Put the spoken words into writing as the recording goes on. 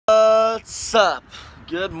What's up?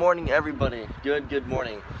 Good morning, everybody. Good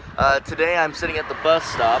morning. Today I'm sitting at the bus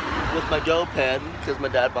stop with my GoPed because my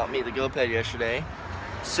dad bought me the GoPed yesterday.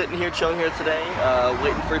 Sitting here, chilling here today,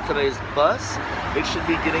 waiting for today's bus. It should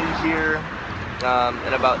be getting here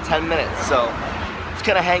in about 10 minutes, so just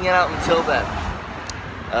kind of hanging out until then.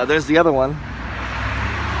 There's the other one.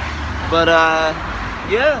 But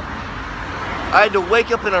yeah, I had to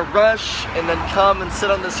wake up in a rush and then come and sit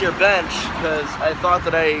on this here bench because I thought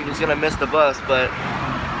that I was gonna miss the bus, but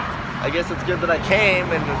I guess it's good that I came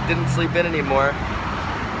and didn't sleep in anymore.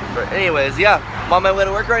 But anyways, yeah, I'm on my way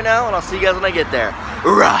to work right now and I'll see you guys when I get there.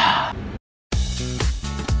 Rah!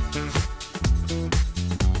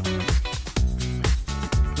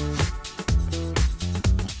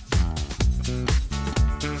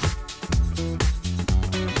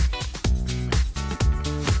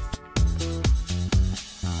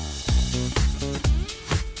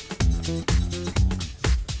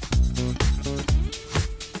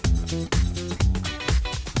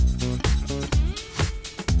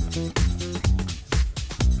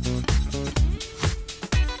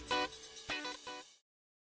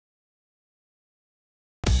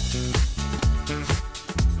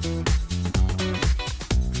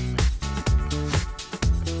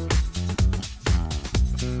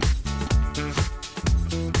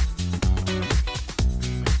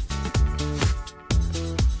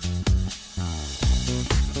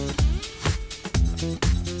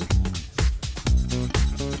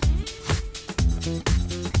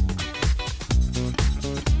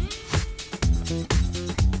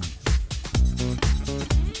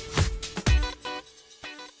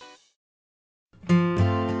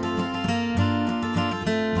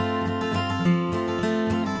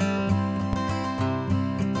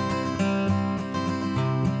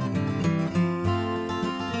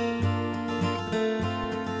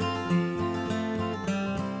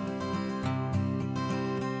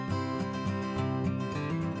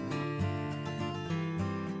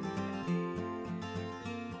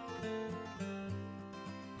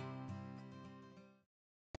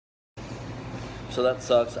 So that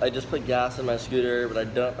sucks. I just put gas in my scooter,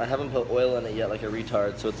 but I haven't put oil in it yet like a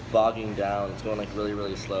retard, so it's bogging down. It's going like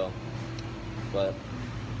really slow. But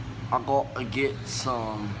I gotta get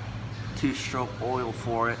some 2-stroke oil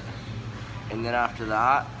for it, and then after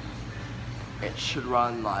that, it should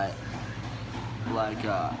run like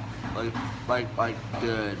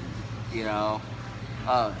good, you know?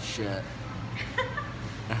 Oh shit.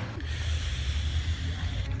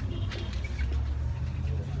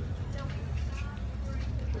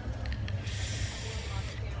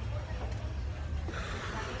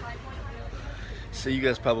 So you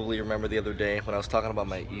guys probably remember the other day when I was talking about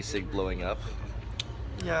my e-cig blowing up.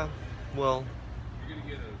 Yeah, well,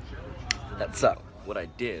 that's what I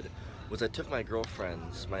did was I took my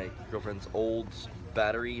girlfriend's old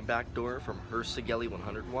battery back door from her Sigelli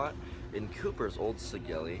 100 watt and Cooper's old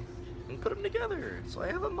Sigelli and put them together. So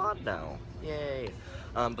I have a mod now. Yay.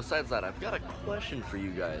 Besides that, I've got a question for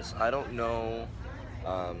you guys. I don't know,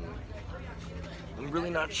 I'm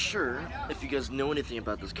really not sure if you guys know anything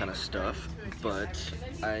about this kind of stuff, but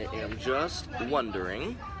I am just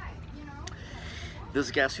wondering,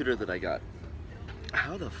 this gas heater that I got,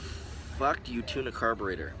 how the fuck do you tune a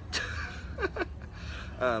carburetor?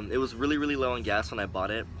 It was really low on gas when I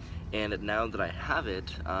bought it, and now that I have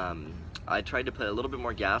it, I tried to put a little bit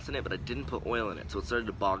more gas in it, but I didn't put oil in it, so it started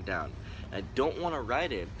to bog down. And I don't want to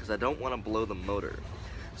ride it because I don't want to blow the motor.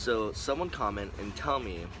 So someone comment and tell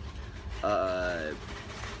me I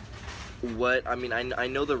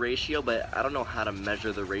know the ratio, but I don't know how to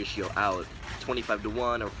measure the ratio out.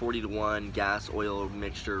 25:1 or 40:1 gas oil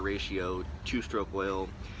mixture ratio, 2-stroke oil.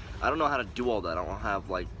 I don't know how to do all that. I don't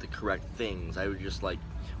have like the correct things. I would just like,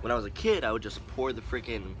 when I was a kid, I would just pour the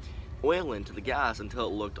freaking oil into the gas until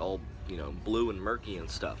it looked all, you know, blue and murky and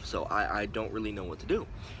stuff. So I don't really know what to do.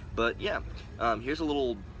 But yeah, here's a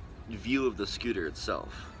little view of the scooter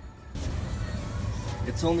itself.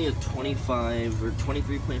 It's only a 25 or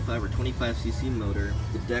 23.5 or 25 cc motor.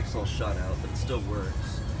 The deck's all shot out, but it still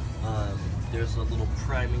works. There's a little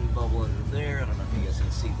priming bubble under there. I don't know if you guys can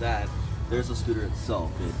see that. There's the scooter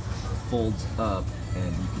itself. It folds up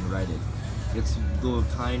and you can ride it. It's the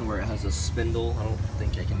kind where it has a spindle. I don't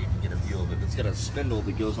think I can even get a view of it, but it's got a spindle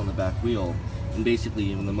that goes on the back wheel. And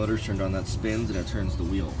basically, when the motor's turned on, that spins and it turns the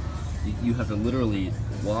wheel. You have to literally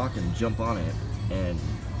walk and jump on it and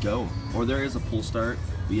go. Or there is a pull start,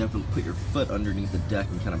 but you have to put your foot underneath the deck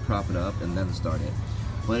and kind of prop it up and then start it.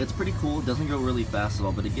 But it's pretty cool. It doesn't go really fast at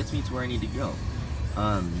all, but it gets me to where I need to go.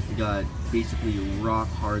 We got basically rock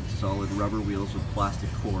hard solid rubber wheels with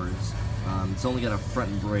plastic cores. It's only got a front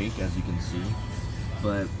and brake, as you can see.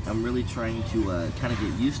 but I'm really trying to kind of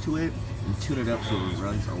get used to it and tune it up so it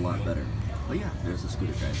runs a lot better. But yeah, there's the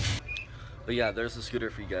scooter, guys. But yeah, there's the scooter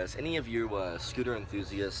for you guys. Any of you scooter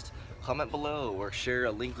enthusiasts, comment below or share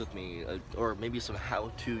a link with me, or maybe some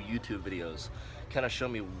how-to YouTube videos. Kind of show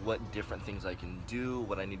me what different things I can do,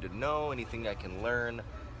 what I need to know, anything I can learn,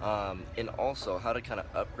 and also how to kind of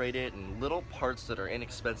upgrade it and little parts that are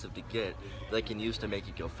inexpensive to get that I can use to make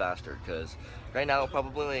it go faster. Because right now it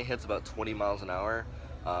probably only hits about 20 miles an hour.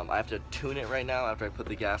 I have to tune it right now after I put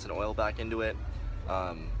the gas and oil back into it.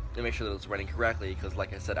 To make sure that it's running correctly, because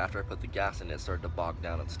like I said, after I put the gas in, it started to bog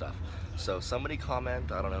down and stuff. So somebody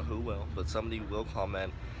comment, I don't know who will, but somebody will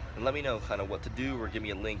comment and let me know kind of what to do, or give me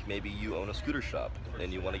a link. Maybe you own a scooter shop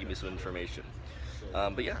and you want to give me some information.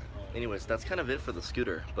 But yeah, anyways, that's kind of it for the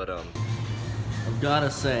scooter. But I've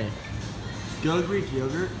gotta say, Go Greek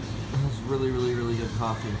yogurt has really good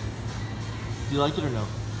coffee. Do you like it or no?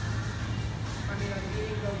 I mean, I'm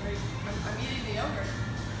eating Go Greek. I'm eating the yogurt.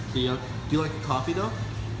 Do you like the coffee though?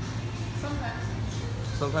 Sometimes.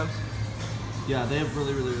 Sometimes? Yeah, they have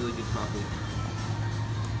really good coffee.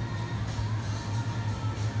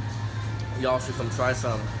 Y'all should come try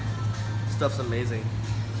some. Stuff's amazing.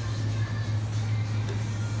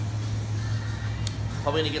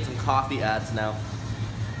 Probably gonna get some coffee ads now.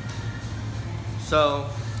 So,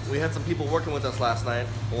 we had some people working with us last night.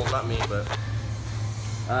 Well, not me, but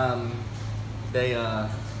they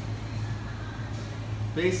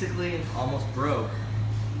basically almost broke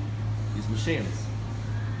these machines.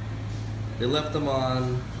 They left them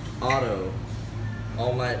on auto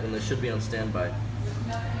all night when they should be on standby.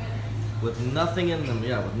 With nothing in them,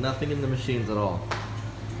 yeah, with nothing in the machines at all.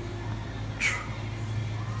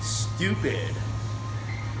 Stupid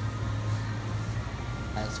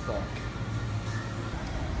as fuck.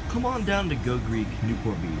 Come on down to Go Greek,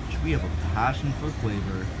 Newport Beach. We have a passion for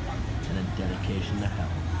flavor and a dedication to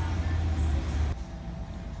health.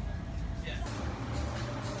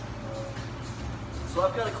 So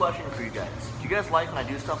I've got a question for you guys. Do you guys like when I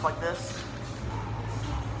do stuff like this?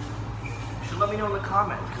 You should let me know in the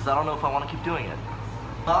comments, because I don't know if I want to keep doing it.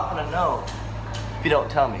 I'm not gonna know if you don't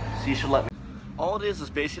tell me, so you should let me. All it is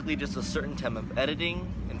basically just a certain time of editing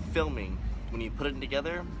and filming when you put it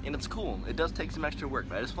together, and it's cool. It does take some extra work,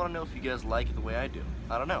 but I just want to know if you guys like it the way I do.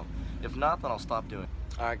 I don't know. If not, then I'll stop doing it.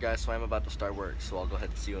 Alright guys, so I'm about to start work, so I'll go ahead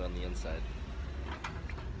and see you on the inside.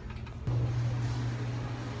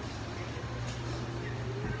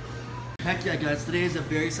 Heck yeah guys, today is a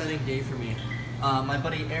very exciting day for me. My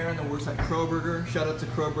buddy Aaron that works at Crow Burger, shout out to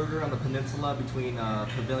Crow Burger on the peninsula between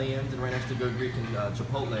Pavilions and right next to Go Greek and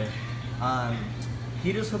Chipotle.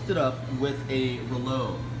 He just hooked it up with a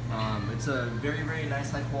Relo. It's a very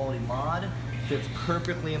nice high quality mod, fits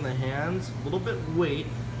perfectly in the hands, a little bit weight,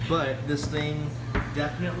 but this thing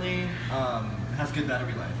definitely has good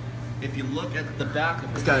battery life. If you look at the back,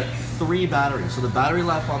 it's got 3 batteries, so the battery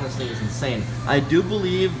life on this thing is insane. I do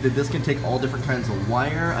believe that this can take all different kinds of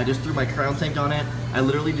wire. I just threw my Crown Tank on it. I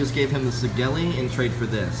literally just gave him the Sigelli in trade for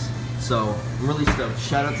this. So I'm really stoked.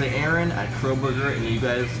 Shout out to Aaron at Crow Burger, and you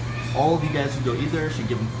guys, all of you guys who go eat there should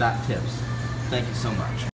give him fat tips. Thank you so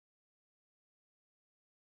much.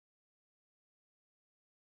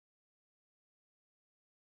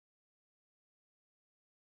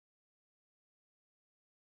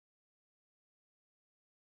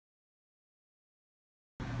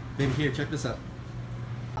 Baby, here, check this out.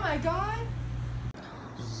 Oh my god!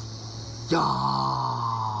 Yeah.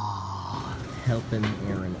 Helping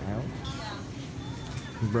Aaron out.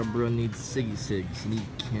 Bro needs Siggy Sigs and he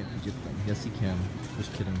can't get them. Yes, he can.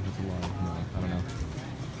 Just kidding. That's a lie. No, I don't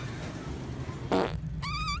know.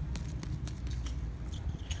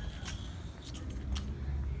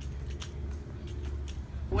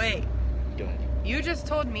 Wait. Go ahead. You just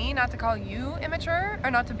told me not to call you immature,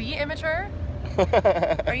 or not to be immature?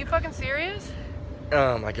 Are you fucking serious?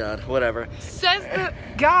 Oh my god, whatever. Says the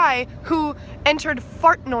guy who entered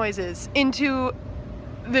fart noises into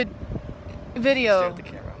the video. Stare at the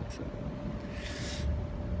camera.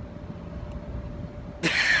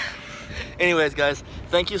 Anyways, guys,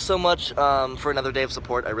 thank you so much for another day of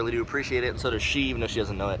support. I really do appreciate it, and so does she, even though she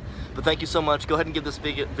doesn't know it. But thank you so much. Go ahead and give this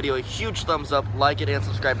video a huge thumbs up, like it, and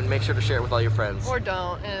subscribe, and make sure to share it with all your friends. Or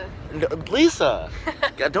don't. Lisa!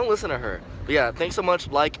 God, don't listen to her. But yeah, thanks so much.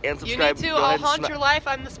 Like and subscribe. You need to. I'll haunt your life.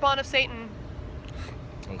 I'm the spawn of Satan.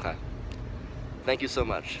 Okay. Thank you so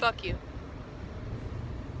much. Fuck you.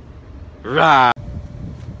 Rah!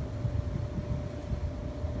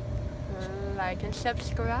 Like and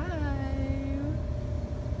subscribe.